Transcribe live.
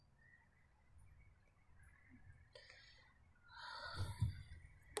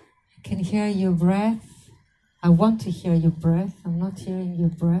Can hear your breath. I want to hear your breath. I'm not hearing your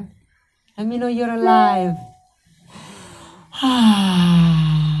breath. Let me know you're alive.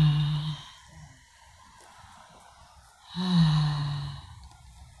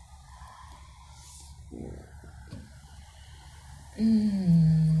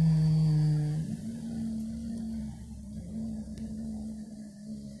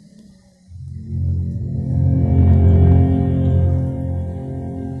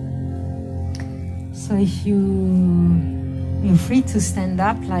 So if you're free to stand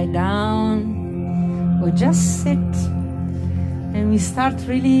up, lie down, or just sit, and we start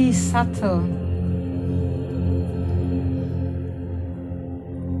really subtle.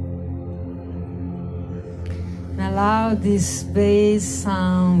 And allow this bass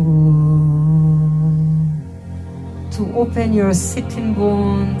sound to open your sitting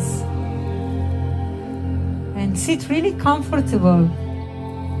bones and sit really comfortable.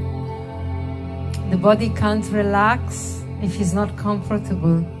 The body can't relax if it's not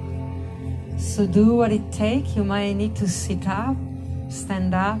comfortable. So do what it takes. You might need to sit up,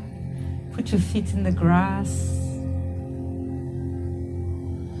 stand up, put your feet in the grass.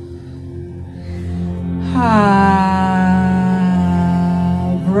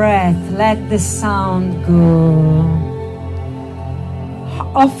 Breath, let the sound go.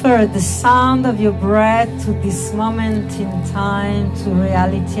 Offer the sound of your breath to this moment in time, to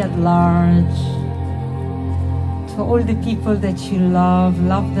reality at large. To all the people that you love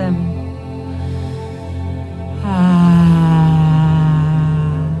them.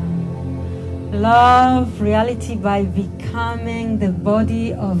 Love reality by becoming the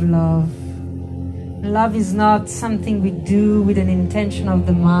body of love. Love is not something we do with an intention of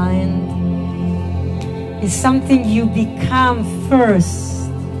the mind. It's something you become first.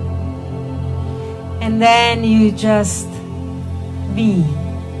 And then you just be.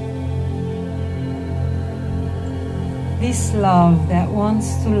 This love that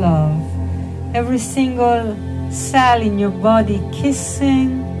wants to love. Every single cell in your body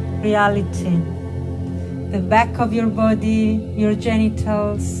kissing reality. The back of your body, your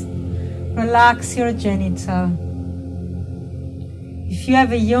genitals. Relax your genital. If you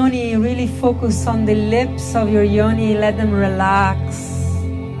have a yoni, really focus on the lips of your yoni. Let them relax.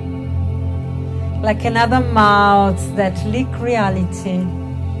 Like another mouth that lick reality.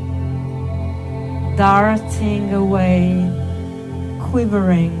 Darting away,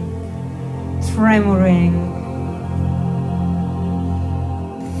 quivering, tremoring.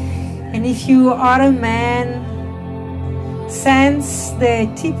 And if you are a man, sense the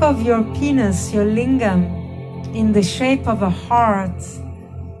tip of your penis, your lingam, in the shape of a heart.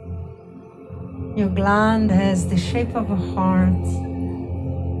 Your gland has the shape of a heart.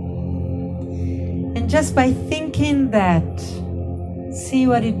 And just by thinking that, see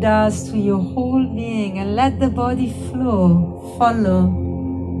what it does to your whole being, and let the body flow, follow,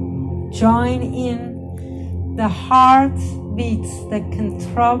 join in the heartbeats that can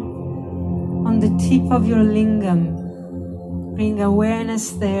throb on the tip of your lingam. Bring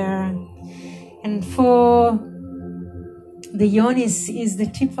awareness there. And for the yonis is the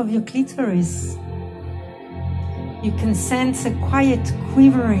tip of your clitoris. You can sense a quiet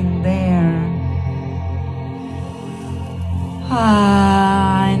quivering there.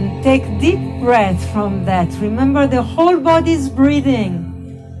 And take deep breath from that. Remember, the whole body is breathing.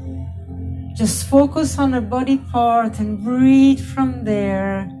 Just focus on a body part and breathe from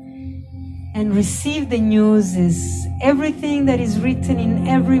there. And receive the news. Everything that is written in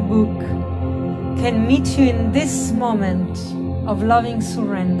every book can meet you in this moment of loving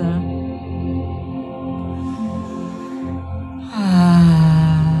surrender.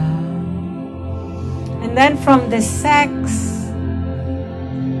 And then from the sex,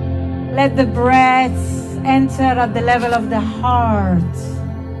 let the breath enter at the level of the heart.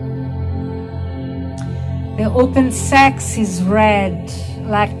 The open sex is red,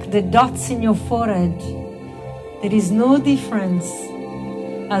 like the dots in your forehead. There is no difference.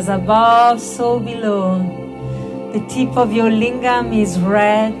 As above, so below. The tip of your lingam is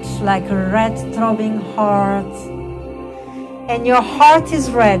red, like a red throbbing heart. And your heart is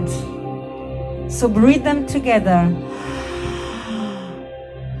red. So breathe them together.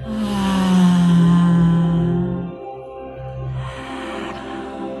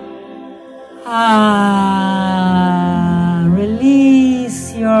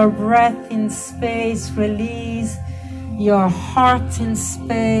 Release your breath in space. Release your heart in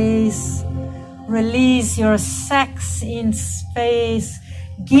space. Release your sex in space.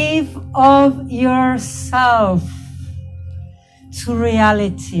 Give of yourself to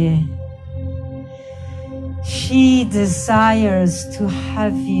reality. She desires to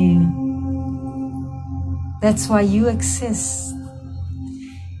have you. That's why you exist.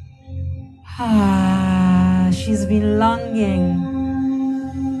 She's been longing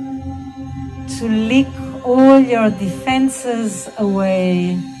to lick all your defenses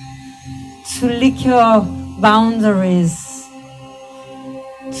away, to lick your boundaries,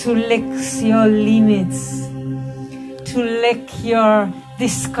 to lick your limits, to lick your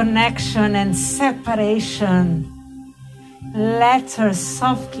disconnection and separation. Let her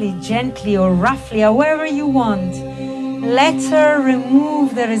softly, gently, or roughly, however you want, let her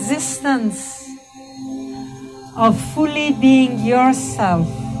remove the resistance of fully being yourself.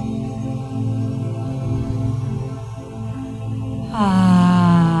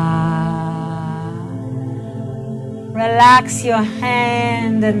 Relax your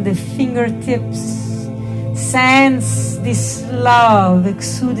hand and the fingertips. Sense this love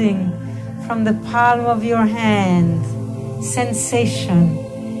exuding from the palm of your hand. Sensation.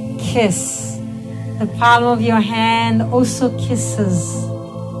 Kiss. The palm of your hand also kisses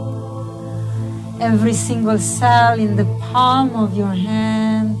every single cell in the palm of your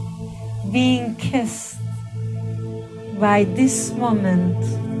hand, being kissed by this moment.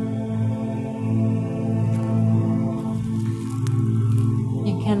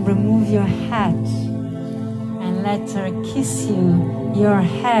 You can remove your hat and let her kiss you. Your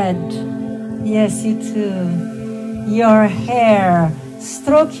head, yes, you too. Your hair,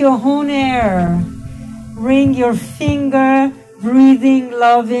 stroke your own hair. Ring your finger, breathing,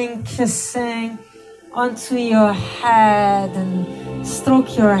 loving, kissing onto your head and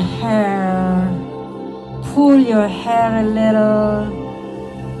stroke your hair. Pull your hair a little.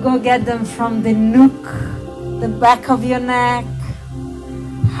 Go get them from the nook, the back of your neck.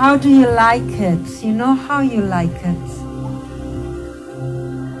 How do you like it? You know how you like it.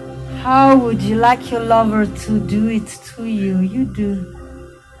 How would you like your lover to do it to you? You do.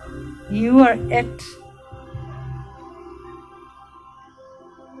 You are it.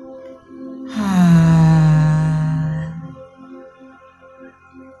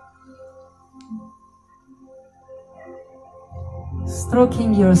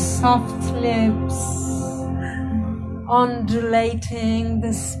 Stroking your soft lips, undulating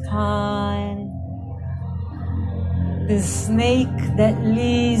the spine, the snake that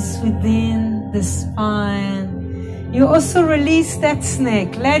lives within the spine. You also release that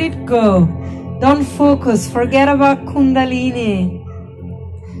snake, let it go. Don't focus, forget about Kundalini.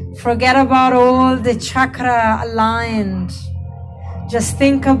 Forget about all the chakra aligned. Just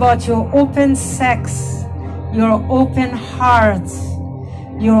think about your open sex, your open heart,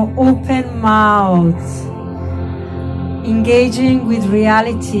 your open mouth, engaging with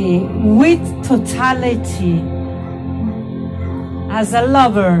reality, with totality, as a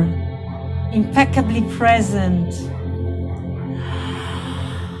lover, impeccably present,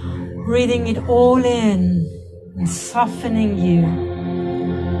 breathing it all in and softening you.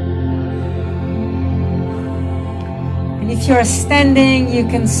 And if you're standing, you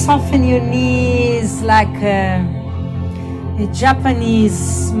can soften your knees like a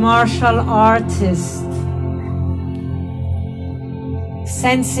Japanese martial artist,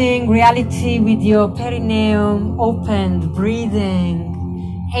 sensing reality with your perineum opened, breathing.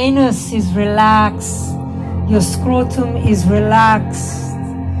 Anus is relaxed, your scrotum is relaxed.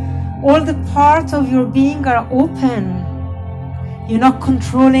 All the parts of your being are open. You're not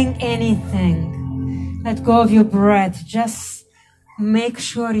controlling anything. Let go of your breath. Just make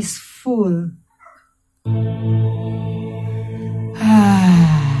sure it's full.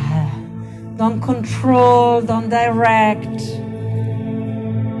 Don't control, don't direct.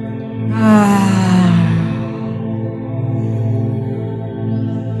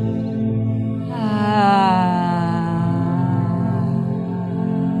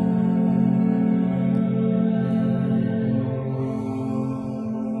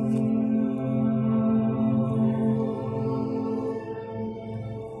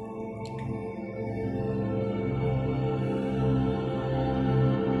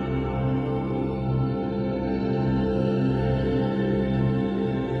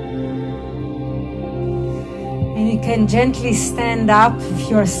 And you can gently stand up if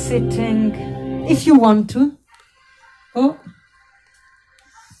you're sitting, if you want to. Oh.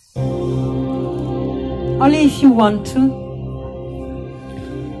 Only if you want to.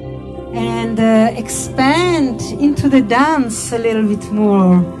 And expand into the dance a little bit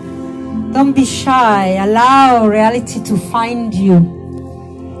more. Don't be shy. Allow reality to find you.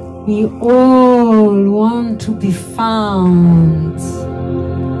 We all want to be found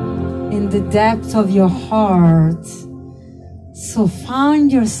in the depth of your heart. So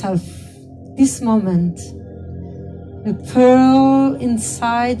find yourself this moment a pearl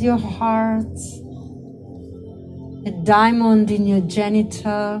inside your heart, a diamond in your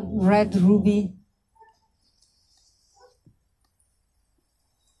genital, red ruby.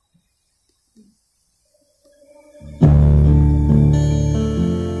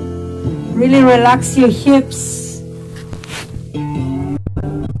 Really relax your hips.